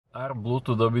Are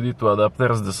Bluetooth OBD2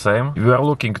 adapters the same? If you are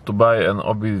looking to buy an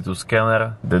OBD2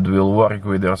 scanner that will work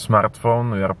with your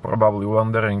smartphone, you are probably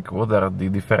wondering what are the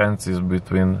differences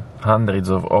between hundreds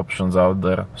of options out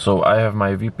there. So I have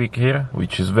my V pick here,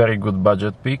 which is very good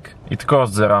budget pick. It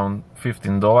costs around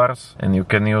 $15 and you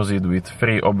can use it with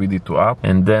free OBD2 app.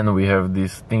 And then we have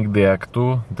this ThinkDeac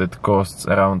 2 that costs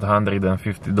around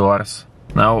 $150.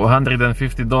 Now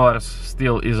 $150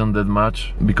 still isn't that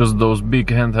much, because those big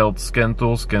handheld scan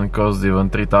tools can cost even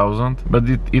 $3,000, but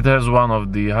it has one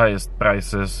of the highest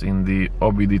prices in the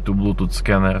OBD2 Bluetooth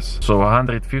scanners. So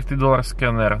 $150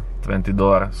 scanner,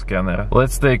 $20 scanner.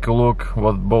 Let's take a look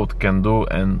what both can do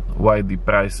and why the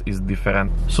price is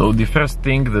different. So the first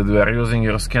thing that we are using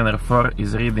your scanner for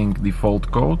is reading default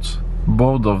codes.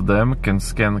 Both of them can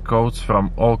scan codes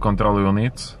from all control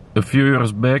units. A few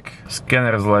years back,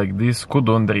 scanners like this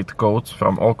couldn't read codes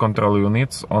from all control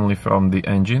units, only from the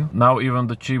engine. Now even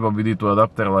the cheap OBD2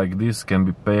 adapter like this can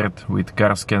be paired with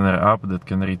car scanner app that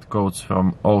can read codes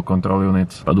from all control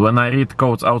units. But when I read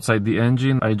codes outside the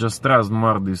engine, I just trust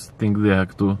more this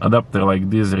ThinkDeac 2. Adapter like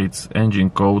this reads engine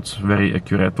codes very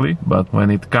accurately, but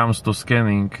when it comes to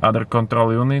scanning other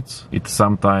control units, it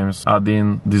sometimes adds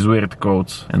in these weird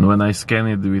codes. And when I scan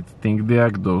it with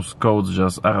ThinkDeac, those codes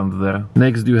just aren't there.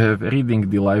 Next you have reading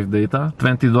the live data.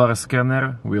 $20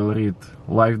 scanner will read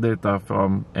live data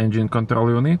from engine control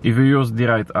unit. If you use the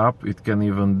right app, it can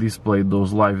even display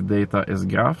those live data as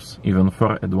graphs, even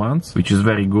for advanced, which is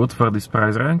very good for this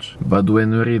price range. But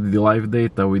when you read the live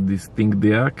data with this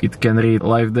ThinkDeac, it can read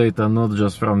live data not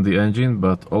just from the engine,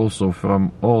 but also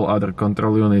from all other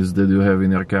control units that you have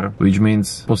in your car, which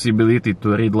means possibility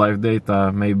to read live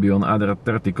data maybe on other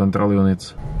 30 control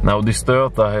units. Now this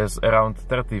Toyota has around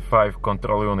 35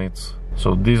 control units.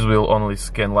 So this will only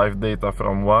scan live data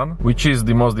from one, which is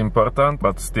the most important,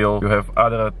 but still you have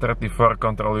other 34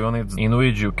 control units in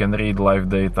which you can read live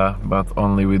data, but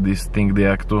only with this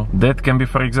ThinkDeac 2. That can be,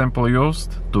 for example,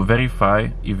 used to verify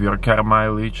if your car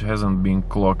mileage hasn't been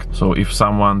clocked. So if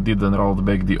someone didn't roll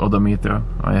back the odometer,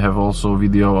 I have also a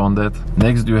video on that.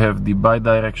 Next you have the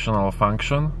bidirectional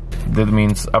function. That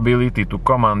means ability to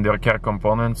command your car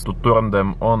components to turn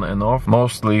them on and off,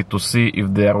 mostly to see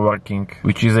if they are working,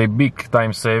 which is a big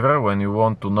time saver when you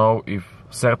want to know if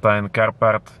certain car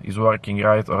part is working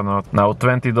right or not. Now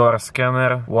 $20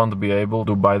 scanner won't be able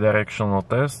to do bidirectional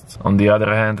tests. On the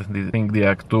other hand, the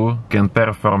ThinkDeac 2 can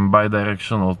perform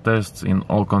bidirectional tests in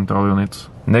all control units.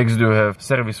 Next you have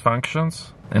service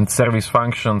functions. And service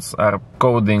functions are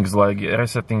codings like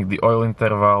resetting the oil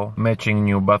interval, matching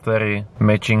new battery,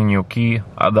 matching new key,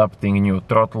 adapting new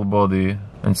throttle body,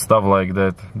 and stuff like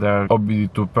that. There are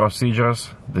OBD2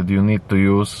 procedures that you need to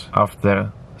use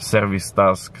after service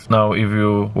tasks. Now if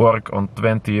you work on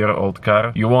 20-year-old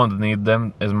car, you won't need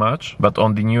them as much, but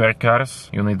on the newer cars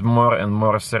you need more and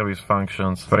more service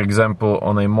functions. For example,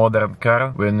 on a modern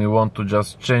car, when you want to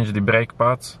just change the brake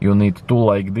pads, you need a tool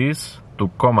like this to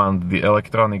command the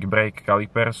electronic brake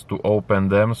calipers to open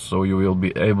them, so you will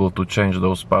be able to change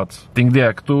those pads.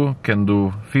 ThinkDeac 2 can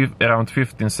do around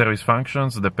 15 service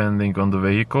functions depending on the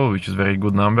vehicle, which is a very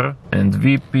good number. And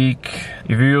VPeak,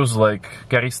 if you use like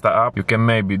Carista app, you can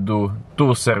maybe do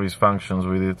 2 service functions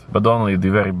with it, but only the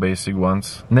very basic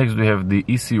ones. Next we have the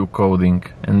ECU coding,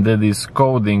 and that is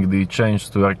coding the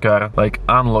change to your car, like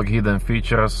unlock hidden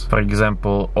features, for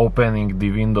example opening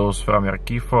the windows from your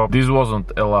key fob. This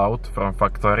wasn't allowed from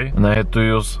factory, and I had to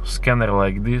use scanner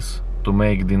like this to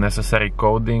make the necessary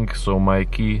coding so my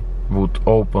key would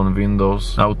open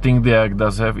windows. Now ThinkDeac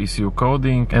does have ECU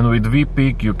coding, and with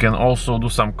VPeak you can also do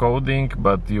some coding,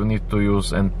 but you need to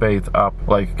use and paid app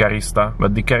like Carista.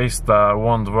 But the Carista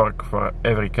won't work for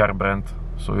every car brand,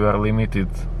 so you are limited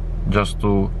just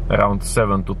to around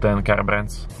 7 to 10 car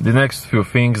brands. The next few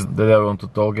things that I want to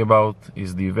talk about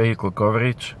is the vehicle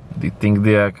coverage. The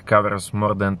ThinkDeac covers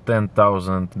more than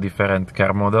 10,000 different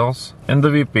car models, and the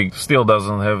VPeak still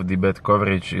doesn't have the bad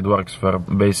coverage. It works for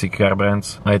basic car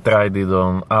brands. I tried it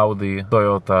on Audi,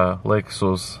 Toyota,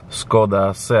 Lexus,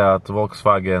 Skoda, Seat,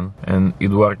 Volkswagen, and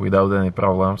it worked without any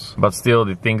problems. But still,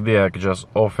 the ThinkDeac just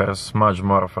offers much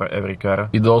more for every car.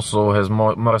 It also has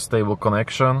more stable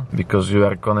connection, because you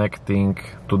are connecting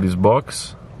to this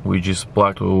box, which is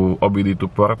plugged to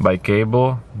OBD2 port by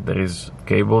cable. There is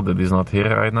cable that is not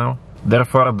here right now.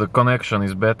 Therefore the connection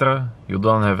is better. You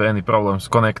don't have any problems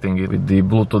connecting it. With the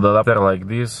Bluetooth adapter like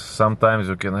this, sometimes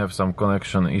you can have some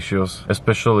connection issues,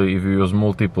 especially if you use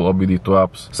multiple OBD2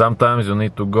 apps. Sometimes you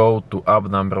need to go to app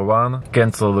number 1,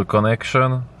 cancel the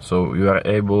connection, so you are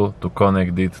able to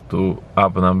connect it to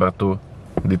app number 2.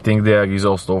 The ThinkDeac is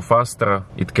also faster.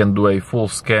 It can do a full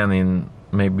scan in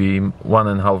maybe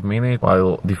 1.5 minutes,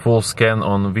 while the full scan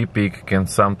on VPIC can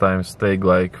sometimes take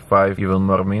like 5 even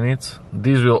more minutes.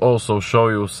 This will also show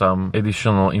you some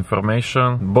additional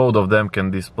information. Both of them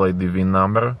can display the VIN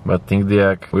number, but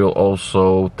ThinkDiag will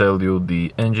also tell you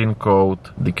the engine code,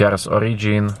 the car's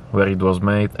origin, where it was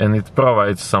made, and it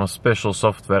provides some special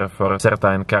software for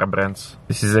certain car brands.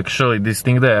 This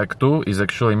ThinkDiag 2 is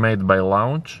actually made by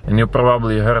Launch, and you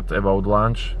probably heard about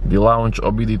Launch. The Launch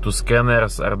OBD2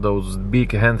 scanners are those big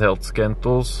handheld scan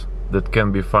tools that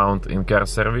can be found in car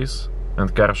service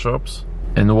and car shops.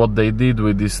 And what they did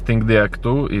with this ThinkDiag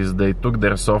 2 is they took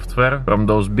their software from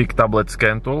those big tablet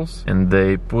scan tools and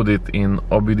they put it in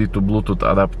OBD2 Bluetooth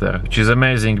adapter, which is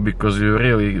amazing because you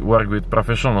really work with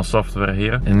professional software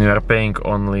here, and you are paying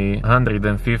only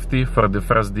 $150 for the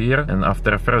first year, and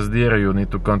after first year you need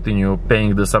to continue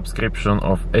paying the subscription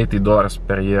of $80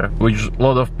 per year, which a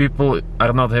lot of people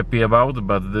are not happy about,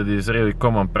 but that is really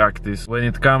common practice when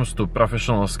it comes to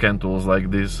professional scan tools like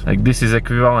this. Like, this is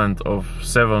equivalent of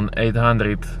 $700-800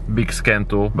 big scan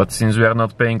tool, but since we are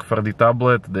not paying for the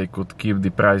tablet, they could keep the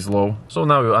price low. So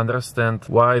now you understand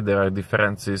why there are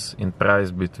differences in price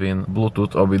between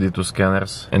Bluetooth OBD2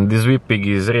 scanners. And this VPIG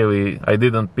is really, I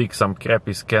didn't pick some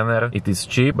crappy scanner. It is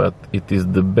cheap, but it is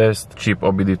the best cheap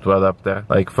OBD2 adapter.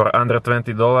 Like, for under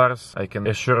 $20, I can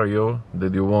assure you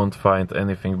that you won't find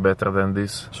anything better than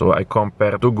this. So I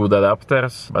compared two good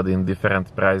adapters, but in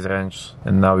different price range,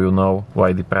 and now you know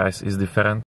why the price is different.